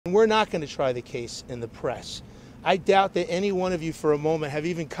We're not going to try the case in the press. I doubt that any one of you for a moment have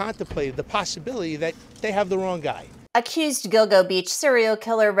even contemplated the possibility that they have the wrong guy. Accused Gilgo Beach serial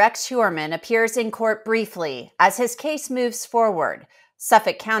killer Rex Heuermann appears in court briefly as his case moves forward.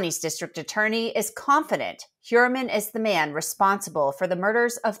 Suffolk County's district attorney is confident Heuermann is the man responsible for the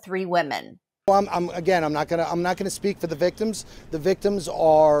murders of 3 women. Well, I'm not gonna speak for the victims. The victims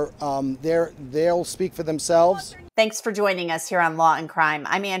are they'll speak for themselves. Thanks for joining us here on Law and Crime.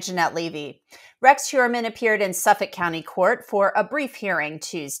 I'm Angenette Levy. Rex Heuermann appeared in Suffolk County Court for a brief hearing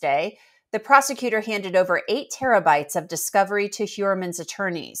Tuesday. The prosecutor handed over 8 terabytes of discovery to Heuermann's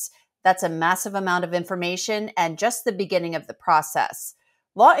attorneys. That's a massive amount of information and just the beginning of the process.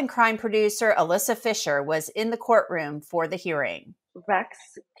 Law and Crime producer Alyssa Fisher was in the courtroom for the hearing. Rex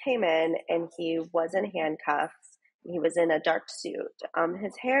came in and he was in handcuffs. He was in a dark suit.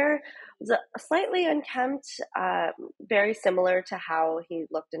 His hair was slightly unkempt, very similar to how he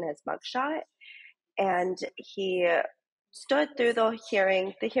looked in his mugshot. And he stood through the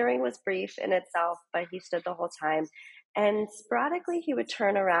hearing. The hearing was brief in itself, but he stood the whole time. And sporadically, he would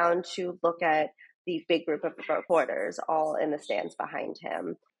turn around to look at the big group of reporters all in the stands behind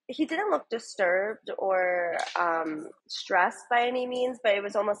him. He didn't look disturbed or stressed by any means, but it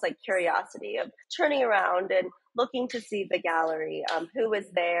was almost like curiosity of turning around and looking to see the gallery, who was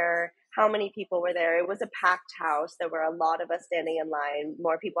there, how many people were there. It was a packed house. There were a lot of us standing in line.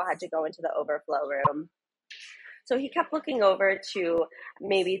 More people had to go into the overflow room. So he kept looking over to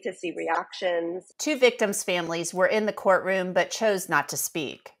maybe to see reactions. 2 victims' families were in the courtroom but chose not to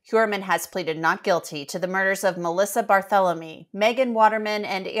speak. Heuermann has pleaded not guilty to the murders of Melissa Barthelemy, Megan Waterman,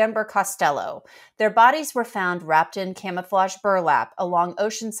 and Amber Costello. Their bodies were found wrapped in camouflage burlap along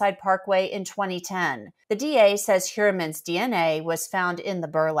Oceanside Parkway in 2010. The DA says Heuermann's DNA was found in the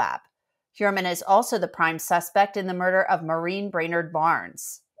burlap. Heuermann is also the prime suspect in the murder of Maureen Brainerd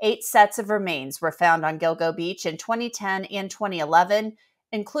Barnes. 8 sets of remains were found on Gilgo Beach in 2010 and 2011,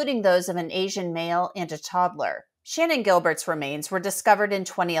 including those of an Asian male and a toddler. Shannon Gilbert's remains were discovered in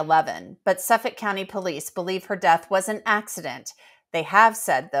 2011, but Suffolk County Police believe her death was an accident. They have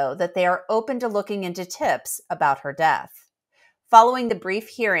said, though, that they are open to looking into tips about her death. Following the brief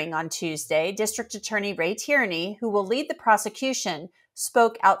hearing on Tuesday, District Attorney Ray Tierney, who will lead the prosecution,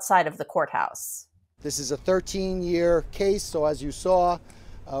 spoke outside of the courthouse. This is a 13-year case, so as you saw,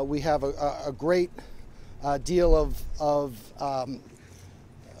 we have a great deal of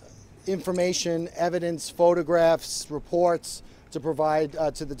information, evidence, photographs, reports to provide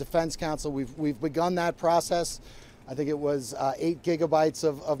to the defense counsel. We've begun that process. I think it was 8 gigabytes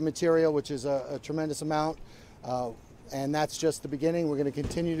of material, which is a tremendous amount, and that's just the beginning. We're going to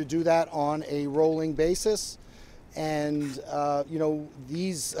continue to do that on a rolling basis. And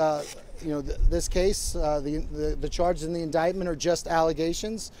this case, the charges in the indictment are just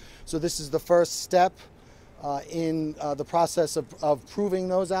allegations. So this is the first step in the process of proving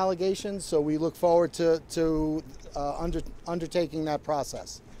those allegations. So we look forward to undertaking that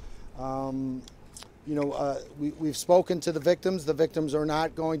process. We've spoken to the victims. The victims are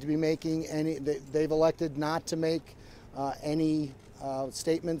not going to be making any. They've elected not to make any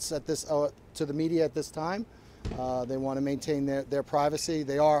statements at this to the media at this time. They want to maintain their privacy.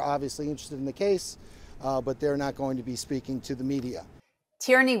 They are obviously interested in the case, but they're not going to be speaking to the media.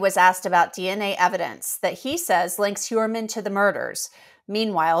 Tierney was asked about DNA evidence that he says links Heuermann to the murders.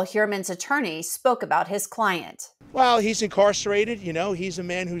 Meanwhile, Heuermann's attorney spoke about his client. Well, he's incarcerated. He's a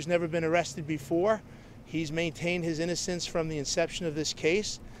man who's never been arrested before. He's maintained his innocence from the inception of this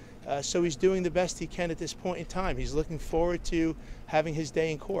case. So he's doing the best he can at this point in time. He's looking forward to having his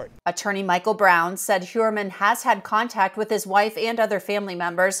day in court. Attorney Michael Brown said Heuermann has had contact with his wife and other family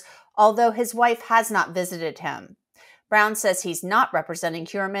members, although his wife has not visited him. Brown says he's not representing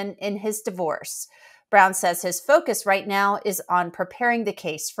Heuermann in his divorce. Brown says his focus right now is on preparing the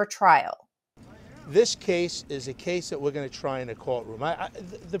case for trial. This case is a case that we're going to try in a courtroom.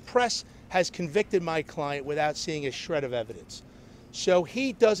 The press has convicted my client without seeing a shred of evidence. So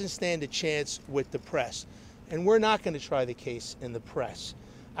he doesn't stand a chance with the press. And we're not going to try the case in the press.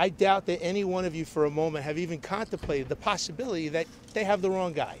 I doubt that any one of you for a moment have even contemplated the possibility that they have the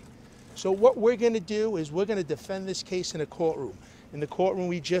wrong guy. So what we're going to do is we're going to defend this case in a courtroom. In the courtroom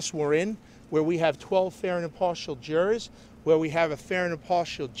we just were in, where we have 12 fair and impartial jurors, where we have a fair and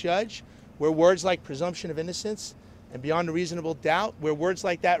impartial judge, where words like presumption of innocence and beyond a reasonable doubt, where words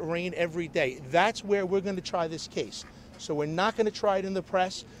like that reign every day. That's where we're going to try this case. So we're not going to try it in the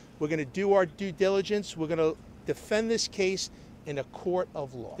press. We're going to do our due diligence. We're going to defend this case in a court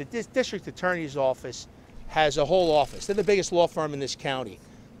of law. The district attorney's office has a whole office. They're the biggest law firm in this county.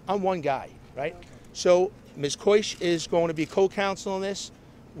 I'm one guy, right? So Ms. Koish is going to be co-counsel on this.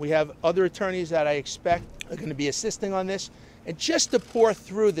 We have other attorneys that I expect are going to be assisting on this. And just to pour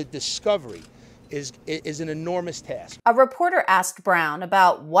through the discovery is an enormous task. A reporter asked Brown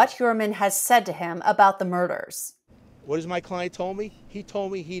about what Heuermann has said to him about the murders. What has my client told me? He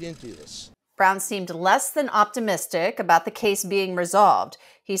told me he didn't do this. Brown seemed less than optimistic about the case being resolved.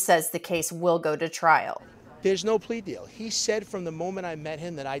 He says the case will go to trial. There's no plea deal. He said from the moment I met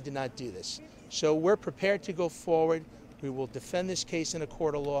him that I did not do this. So we're prepared to go forward. We will defend this case in a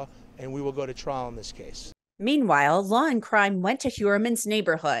court of law, and we will go to trial in this case. Meanwhile, Law&Crime went to Heuermann's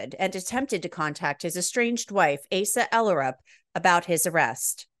neighborhood and attempted to contact his estranged wife, Asa Ellerup, about his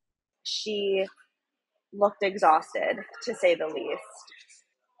arrest. She looked exhausted, to say the least.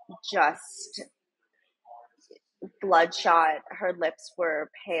 Just bloodshot. Her lips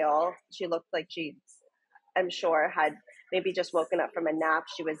were pale. She looked like she, I'm sure, had maybe just woken up from a nap.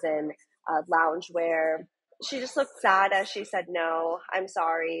 She was in loungewear. She just looked sad as she said, "No, I'm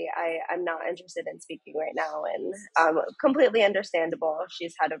sorry. I'm not interested in speaking right now." And completely understandable.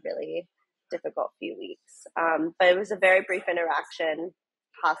 She's had a really difficult few weeks. But it was a very brief interaction,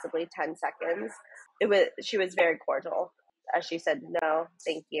 possibly 10 seconds. She was very cordial as she said, "No,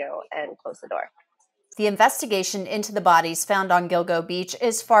 thank you," and closed the door. The investigation into the bodies found on Gilgo Beach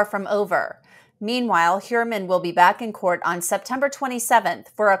is far from over. Meanwhile, Heuermann will be back in court on September 27th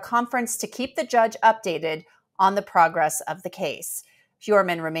for a conference to keep the judge updated on the progress of the case.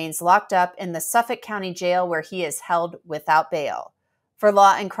 Heuermann remains locked up in the Suffolk County Jail where he is held without bail. For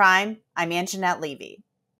Law&Crime, I'm Angenette Levy.